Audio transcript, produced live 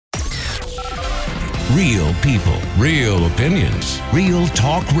Real people, real opinions, real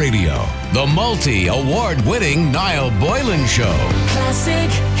talk radio. The multi-award-winning Niall Boylan Show.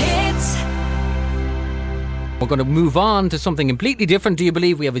 Classic hits. We're going to move on to something completely different. Do you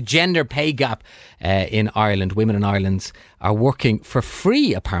believe we have a gender pay gap in Ireland? Women in Ireland are working for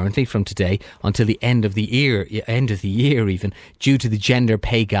free, apparently, from today until the end of the year even, due to the gender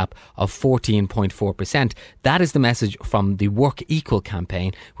pay gap of 14.4%. That is the message from the Work Equal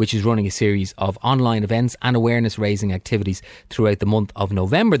campaign, which is running a series of online events and awareness-raising activities throughout the month of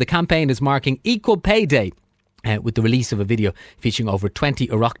November. The campaign is marking Equal Pay Day, with the release of a video featuring over 20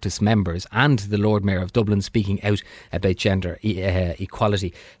 Oireachtas members and the Lord Mayor of Dublin speaking out about gender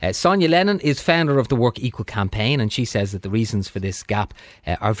equality. Sonia Lennon is founder of the Work Equal campaign, and she says that the reasons for this gap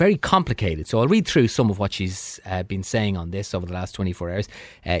are very complicated. So I'll read through some of what she's been saying on this over the last 24 hours.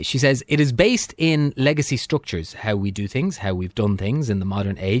 She says it is based in legacy structures, how we do things, how we've done things in the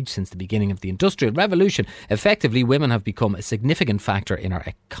modern age since the beginning of the Industrial Revolution. Effectively, women have become a significant factor in our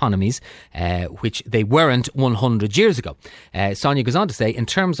economies, which they weren't 100 years ago. Sonia goes on to say, in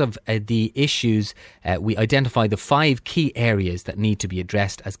terms of the issues, we identify the 5 key areas that need to be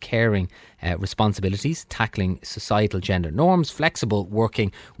addressed as caring responsibilities, tackling societal gender norms, flexible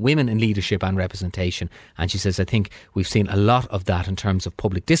working, women in leadership and representation. And she says, I think we've seen a lot of that in terms of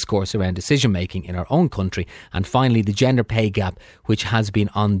public discourse around decision making in our own country. And finally, the gender pay gap, which has been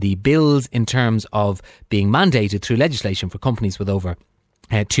on the bills in terms of being mandated through legislation for companies with over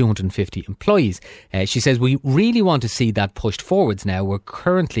 250 employees. She says we really want to see that pushed forwards now. We're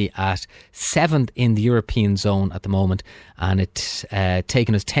currently at 7th in the European zone at the moment, and it's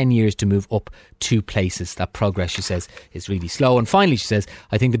taken us 10 years to move up 2 places. That progress, she says, is really slow. And finally, she says,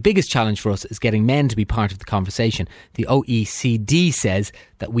 I think the biggest challenge for us is getting men to be part of the conversation. The OECD says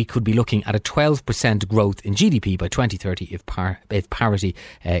that we could be looking at a 12% growth in GDP by 2030 if parity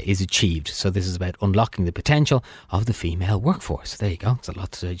is achieved. So this is about unlocking the potential of the female workforce. There you go. It's a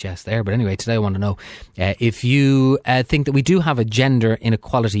lot to digest there. But anyway, today I want to know if you think that we do have a gender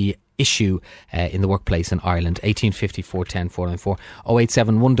inequality issue in the workplace in Ireland. 1850 410 494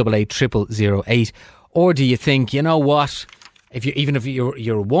 087 188 0008. Or do you think, you know what, if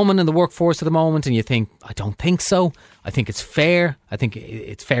you're a woman in the workforce at the moment and you think, I don't think so, I think it's fair, I think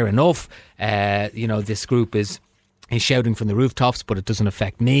it's fair enough, this group is shouting from the rooftops, but it doesn't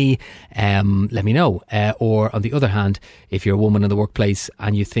affect me, let me know. Or on the other hand, if you're a woman in the workplace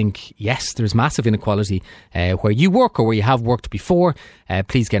and you think, yes, there's massive inequality where you work or where you have worked before,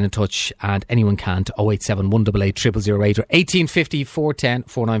 please get in touch, and anyone can, to 087 188 0008 or 1850 410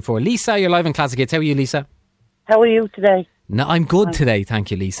 494. Lisa, you're live in Classic Hits. How are you, Lisa? How are you today? No, I'm good today,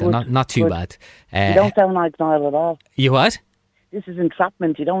 thank you, Lisa. Good, not too good. bad. You don't sound like Niall at all. You what? This is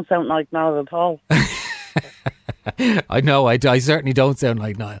entrapment. You don't sound like Niall at all. I know, I certainly don't sound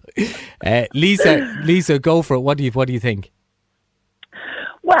like Niall. Lisa, go for it. What do you think?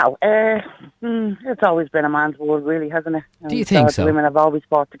 Well, it's always been a man's world, really, hasn't it? Do you think so? Women have always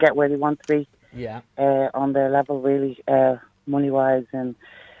fought to get where they want to be. Yeah. On their level, really, money-wise and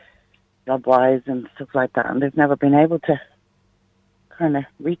job-wise and stuff like that. And they've never been able to kind of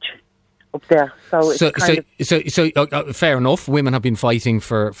reach up there. So fair enough. Women have been fighting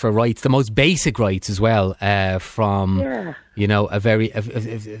for rights, the most basic rights as well, from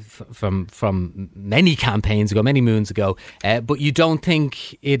many campaigns ago, many moons ago. But you don't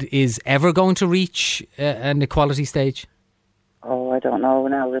think it is ever going to reach an equality stage? Oh, I don't know.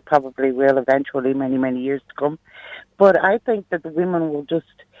 Now it probably will eventually, many, many years to come. But I think that the women will just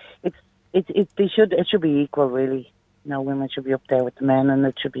it should be equal, really. Women should be up there with the men, and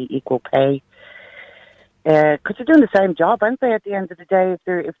it should be equal pay. Because they're doing the same job, aren't they? At the end of the day,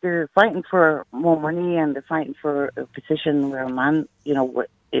 if they're fighting for more money and they're fighting for a position where a man,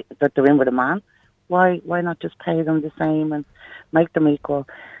 that they're in with a man, why not just pay them the same and make them equal?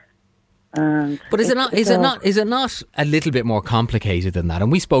 But is it not a little bit more complicated than that?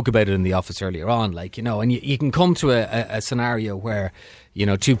 And we spoke about it in the office earlier on, and you can come to a scenario where,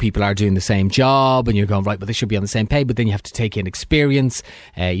 2 people are doing the same job and you're going, right, but they should be on the same pay, but then you have to take in experience,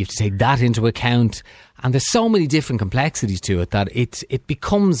 you have to take that into account, and there's so many different complexities to it that it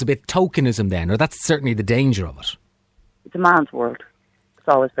becomes a bit tokenism then, or that's certainly the danger of it. It's a man's world. It's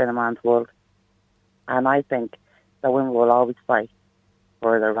always been a man's world. And I think that women will always fight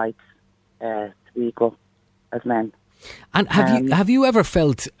for their rights to be equal as men. And have you ever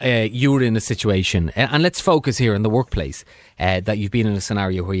felt you were in a situation, and let's focus here in the workplace, that you've been in a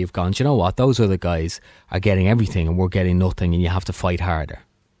scenario where you've gone, do you know what, those other guys are getting everything and we're getting nothing, and you have to fight harder?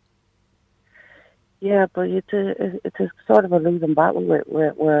 Yeah, but it's a sort of a losing battle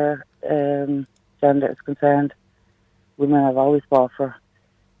where gender is concerned. Women have always fought for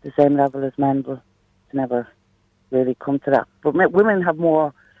the same level as men, but never really come to that. But women have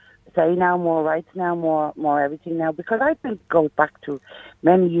more say now, more rights now, more everything now, because I think it goes back to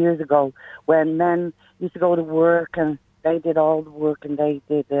many years ago when men used to go to work and they did all the work, and they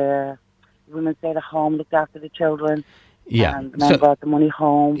did women stayed at home, looked after the children. Yeah, and men brought the money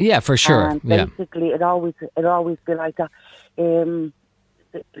home. Yeah, for sure. And basically, it always be like that. The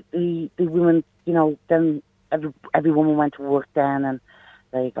women, then every woman went to work then, and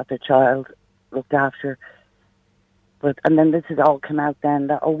they got their child looked after. And then this has all come out then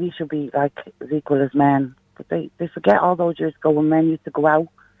that we should be like as equal as men. But they forget all those years ago when men used to go out.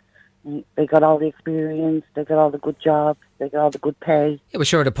 They got all the experience, they got all the good jobs, they got all the good pay. Yeah, well,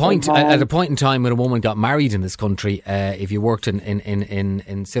 sure. At a point in time when a woman got married in this country, if you worked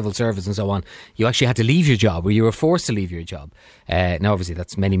in civil service and so on, you actually had to leave your job, or you were forced to leave your job. Now, obviously,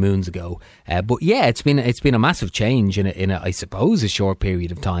 that's many moons ago. But yeah, it's been a massive change in a I suppose a short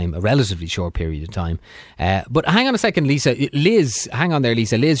period of time, a relatively short period of time. But hang on a second, Lisa. Liz, hang on there,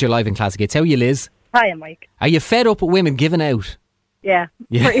 Lisa. Liz, you're live in Classic Hits. How are you, Liz? Hiya, Mike. Are you fed up with women giving out? Yeah,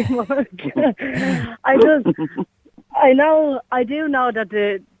 pretty much. I do know that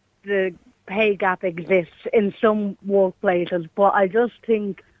the pay gap exists in some workplaces, but I just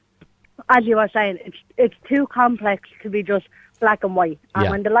think, as you were saying, it's too complex to be just black and white.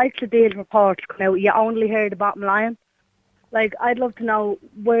 And when the likes of these reports come out, you only hear the bottom line. Like, I'd love to know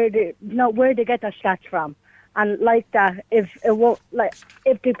where they get their stats from. And like that, if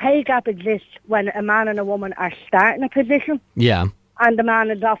the pay gap exists when a man and a woman are starting a position, and the man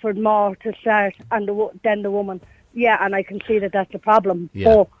is offered more to start than the woman, and I can see that that's a problem.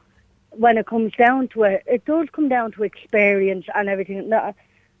 Yeah. But when it comes down to it, it does come down to experience and everything. Now,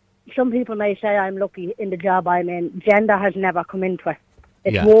 some people may say I'm lucky in the job I'm in. Gender has never come into it.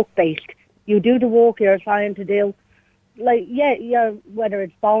 It's work-based. You do the work you're trying to do. Like, whether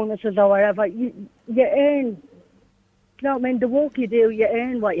it's bonuses or whatever, you earn. You know what I mean? The work you do, you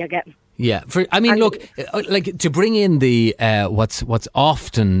earn what you're getting. Yeah, look, like to bring in the what's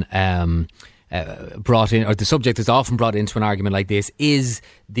often brought in, or the subject is often brought into an argument like this, is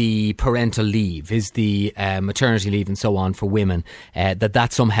the parental leave, is the maternity leave and so on for women,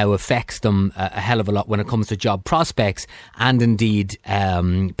 that somehow affects them a hell of a lot when it comes to job prospects and indeed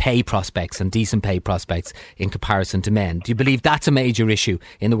pay prospects and decent pay prospects in comparison to men. Do you believe that's a major issue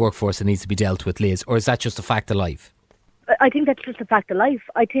in the workforce that needs to be dealt with, Liz, or is that just a fact of life? I think that's just a fact of life.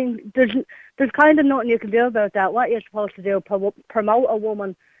 I think there's kind of nothing you can do about that. What you're supposed to do, promote a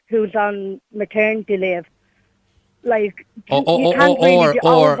woman who's on maternity leave. Like,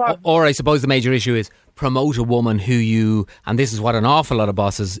 or I suppose the major issue is promote a woman who and this is what an awful lot of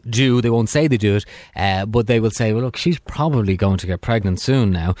bosses do, they won't say they do it, but they will say, well, look, she's probably going to get pregnant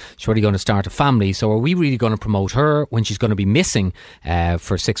soon now, she's already going to start a family, so are we really going to promote her when she's going to be missing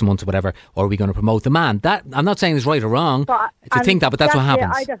for 6 months or whatever, or are we going to promote the man? That, I'm not saying it's right or wrong to think that, but that's what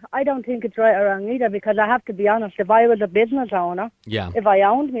happens. I don't think it's right or wrong either, because I have to be honest, if I was a business owner, if I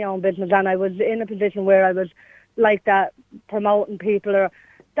owned my own business and I was in a position where I was like that, promoting people, or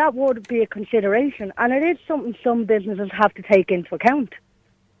that would be a consideration, and it is something some businesses have to take into account. Do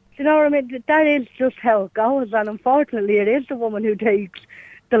you know what I mean? That is just how it goes, and unfortunately it is the woman who takes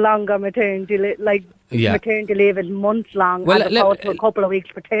the longer maternity leave. Maternity leave is months long, as opposed to a couple of weeks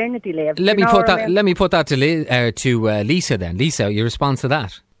paternity leave. Let me put that to Lisa then. Lisa, your response to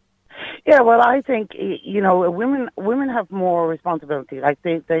that? Yeah, well, I think, women have more responsibility. Like,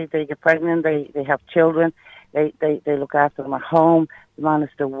 they get pregnant, they have children, they look after them at home. The man is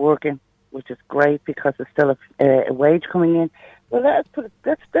still working, which is great because there's still a wage coming in. Well, let's put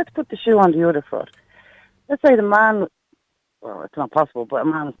the shoe on the other foot. Let's say the man, well, it's not possible, but a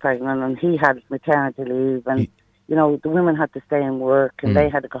man was pregnant and he had maternity leave, and the women had to stay and work and they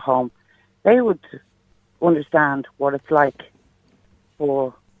had to go home. They would understand what it's like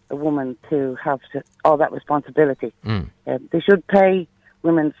for a woman to have all that responsibility. They should pay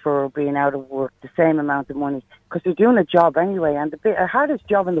women for being out of work the same amount of money, because they're doing a job anyway, and the hardest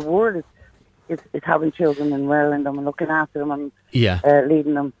job in the world is having children and rearing them and looking after them and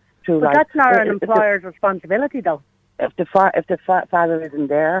leading them through life. But that's not an employer's responsibility, though. If the father isn't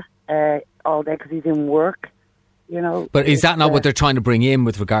there all day because he's in work, But is that not what they're trying to bring in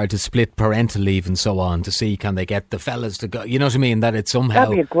with regard to split parental leave and so on, to see can they get the fellas to go? You know what I mean? That it's somehow...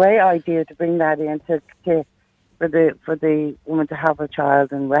 That'd be a great idea to bring that in for the woman to have a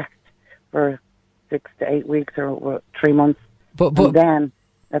child and rest for 6 to 8 weeks or 3 months, and then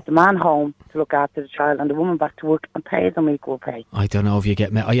let the man home to look after the child and the woman back to work and pay them equal pay. I don't know if you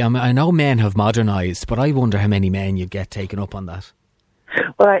get... I know men have modernised, but I wonder how many men you'd get taken up on that.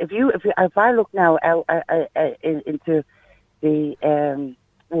 Well, if I look now out into the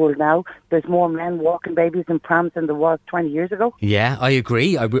world now. There's more men walking babies in prams than there was 20 years ago. Yeah, I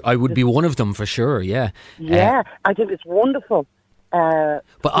agree. I would be one of them for sure, yeah. Yeah, I think it's wonderful. But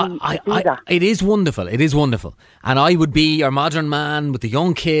it is wonderful. It is wonderful. And I would be your modern man with the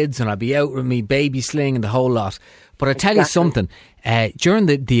young kids, and I'd be out with me baby sling and the whole lot. But I tell you something, during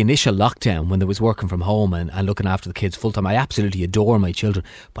the initial lockdown, when there was working from home and looking after the kids full time, I absolutely adore my children.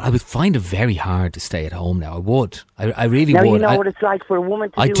 But I would find it very hard to stay at home now. I would. I really would. Now you know what it's like for a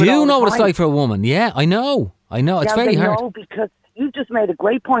woman to do it all I do know what the it's time. like for a woman. Yeah, I know. It's very hard. No, because you just made a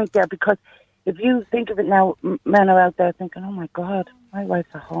great point there, because if you think of it now, men are out there thinking, oh my God, my wife's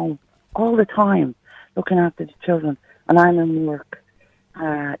at home all the time looking after the children and I'm in work.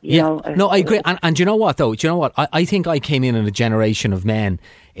 No, I agree. And you know what, though? Do you know what? I think I came in a generation of men.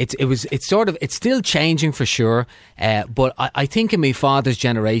 It's still changing for sure. But I think in my father's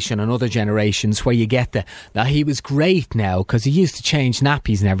generation and other generations where you get now he was great now because he used to change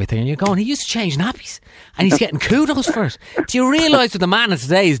nappies and everything. And you're going, he used to change nappies and he's getting kudos for it. Do you realise what the man of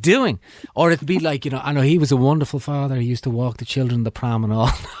today is doing? Or it'd be like, I know he was a wonderful father. He used to walk the children in the pram and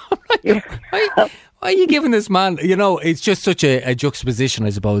all. Why are you giving this man, it's just such a juxtaposition,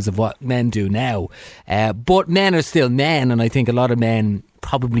 I suppose, of what men do now. But men are still men, and I think a lot of men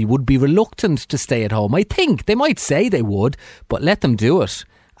probably would be reluctant to stay at home. I think they might say they would, but let them do it,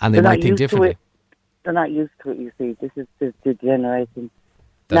 and they might think differently. They're not used to it, you see. This is the generation.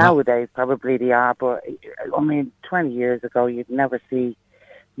 Nowadays, probably they are, but 20 years ago, you'd never see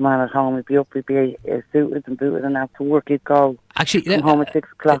a man at home. He'd be up, he'd be suited and booted and out to work. He'd go come home at 6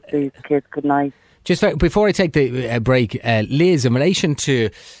 o'clock, these kids, good night. Just before I take the break, Liz, in relation to,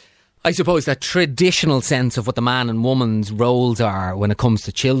 I suppose, that traditional sense of what the man and woman's roles are when it comes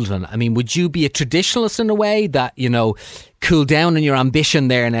to children, would you be a traditionalist in a way that, cool down on your ambition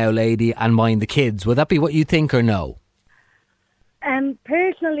there now, lady, and mind the kids? Would that be what you think or no?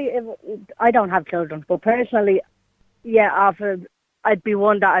 Personally, I don't have children, but personally, yeah, I'd be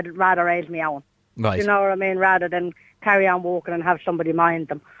one that I'd rather raise my own. Right. You know what I mean? Rather than carry on walking and have somebody mind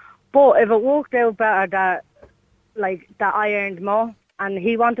them. But if it worked out better that I earned more and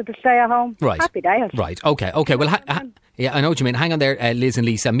he wanted to stay at home, happy days. Right, okay. Well, yeah, I know what you mean. Hang on there, Liz and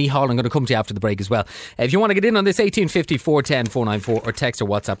Lisa. Micheál, I'm going to come to you after the break as well. If you want to get in on this, 1850 410 494 or text or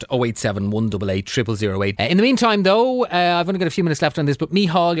WhatsApp to 087 188 0008. In the meantime, though, I've only got a few minutes left on this, but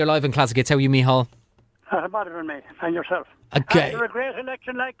Micheál, you're live in Classic Hits. How are you, Micheál? Better, mate. And yourself. Okay. After a great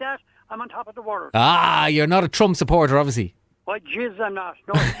election like that, I'm on top of the world. You're not a Trump supporter, obviously. Why, jizz, I'm not.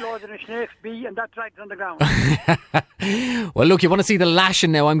 No, it's lower than a snake's bee, and that's right on the ground. Well, look, you want to see the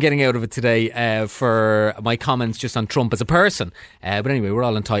lashing now I'm getting out of it today for my comments just on Trump as a person. But anyway, we're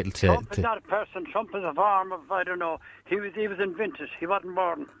all entitled to... Trump is not a person. Trump is a form of, I don't know. He was invented. He wasn't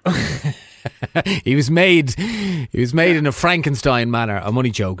born. He was made in a Frankenstein manner. I'm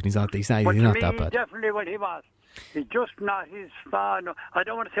only joking. He's not that bad. Definitely what he was. He's just not his father. No, I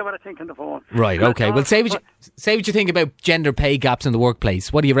don't want to say what I think on the phone. Right, okay. Well, say what you think about gender pay gaps in the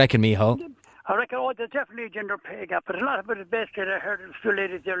workplace. What do you reckon, Micheál? I reckon, there's definitely a gender pay gap, but a lot of it is basically, I heard a few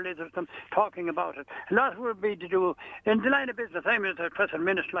ladies talking about it. A lot of it would be to do, in the line of business, I'm a present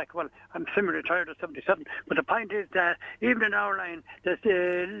minister, I'm semi-retired at 77, but the point is that even in our line,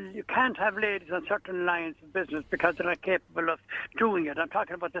 you can't have ladies on certain lines of business because they're not capable of doing it. I'm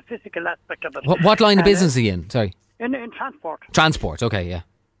talking about the physical aspect of it. What line of business are you in? Sorry. In transport. Transport, okay, yeah.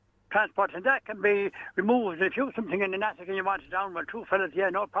 Transport, and that can be removed. If you have something in the attic and you want it down, well, two fellas, yeah,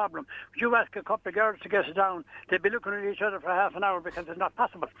 no problem. But you ask a couple of girls to get it down, they'd be looking at each other for half an hour because it's not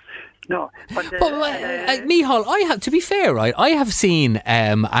possible. No. But Micheál, to be fair, right, I have seen,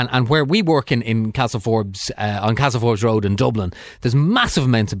 and where we work in Castleforbes, on Castleforbes Road in Dublin, there's massive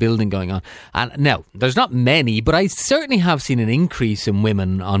amounts of building going on. And now, there's not many, but I certainly have seen an increase in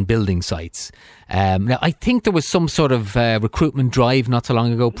women on building sites. Now, I think there was some sort of recruitment drive not so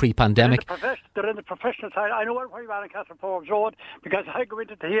long ago, pre-pandemic. They're in the professional side. I know where you are in Castleforbes Road because I go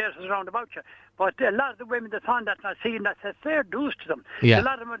into the houses around about you. But a lot of the women that's on that and I've seen that says fair dues to them. Yeah. A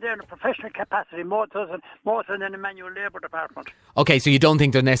lot of them are there in a professional capacity, more so than in the manual labour department. Okay, so you don't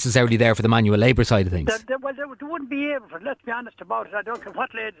think they're necessarily there for the manual labour side of things? They wouldn't be able to. Let's be honest about it. I don't care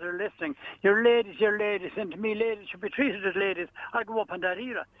what ladies are listening. You're ladies, and to me, ladies should be treated as ladies. I grew up in that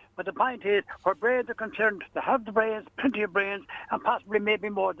era. But the point is, where brains are concerned, they have the brains, plenty of brains, and possibly maybe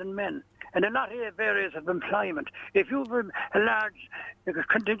more than men. in a lot of areas of employment. If you've a large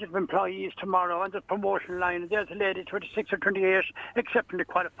contingent of employees tomorrow on the promotion line, and there's a lady 26 or 28, exceptionally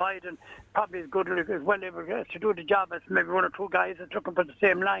qualified and probably as good as well able to do the job as maybe one or two guys that's looking for the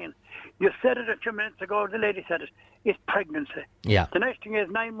same line. You said it a few minutes ago, the lady said it. It's pregnancy. Yeah. The next thing is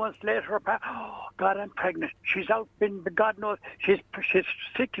 9 months later, oh God, I'm pregnant. She's out been, God knows, she's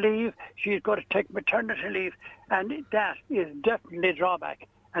sick leave. She's got to take maternity leave, and that is definitely a drawback.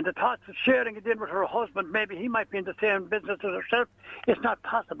 And the thoughts of sharing it in with her husband, maybe he might be in the same business as herself, it's not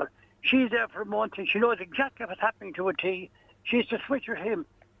possible. She's there for a month and she knows exactly what's happening to a T. She's to switch with him.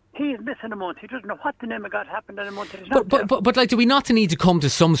 He is missing a month. He doesn't know what the name of God happened in a month. But like, do we not need to come to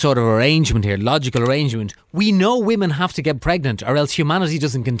some sort of arrangement here, logical arrangement? We know women have to get pregnant or else humanity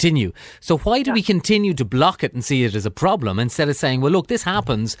doesn't continue. So why do we continue to block it and see it as a problem instead of saying, well, look, this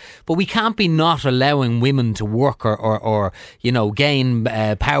happens, but we can't be not allowing women to work or you know, gain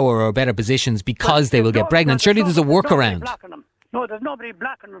power or better positions because they will get pregnant? Surely there's a workaround. No, there's nobody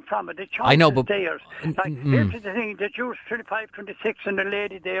blocking them from it. The choice I know, but theirs. Like, here's the thing, that you're 25, 26 and a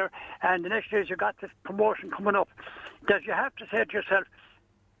lady there, and the next year you got this promotion coming up, that you have to say to yourself,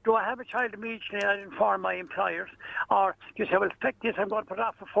 do I have a child immediately? I inform my employers. Or you say, well, take this, I'm going to put it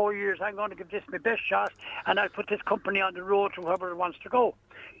off for 4 years, I'm going to give this my best shot, and I'll put this company on the road to whoever it wants to go.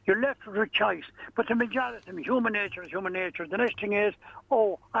 You're left with a choice. But the majority of them, human nature is human nature. The next thing is,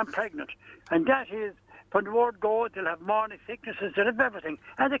 oh, I'm pregnant. And that is, when the word goes, they'll have morning sicknesses, they'll have everything.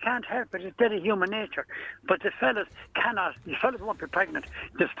 And they can't help it. It's very human nature. But the fellas cannot. The fellas won't be pregnant.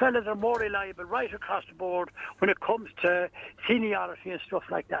 The fellas are more reliable right across the board when it comes to seniority and stuff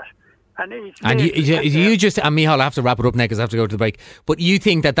like that. And you just, and Micheál, I have to wrap it up now because I have to go to the break. But you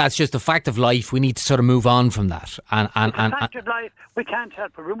think that that's just a fact of life? We need to sort of move on from that. And it's a fact of life. We can't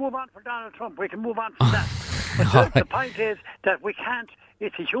help it. We move on from Donald Trump. We can move on from that. But the point is that we can't.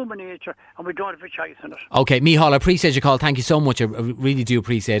 It's a human nature and we don't have a choice in it. Okay, Micheál, I appreciate your call. Thank you so much. I really do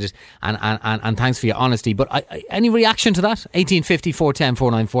appreciate it. And thanks for your honesty. But any reaction to that? 1850 410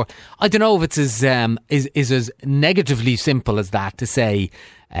 494. I don't know if it's is as negatively simple as that to say,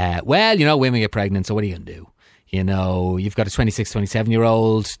 well, you know, women get pregnant, so what are you going to do? You know, you've got a 26,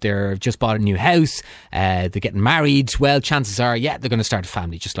 27-year-old, they're just bought a new house, they're getting married. Well, chances are, they're going to start a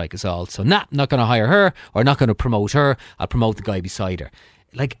family just like us all. So, not going to hire her or not going to promote her. I'll promote the guy beside her.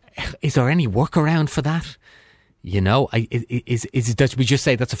 Like, is there any workaround for that? You know, is it that we just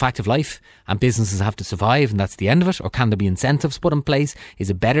say that's a fact of life and businesses have to survive and that's the end of it? Or can there be incentives put in place? Is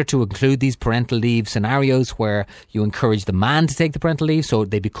it better to include these parental leave scenarios where you encourage the man to take the parental leave so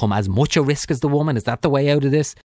they become as much a risk as the woman? Is that the way out of this?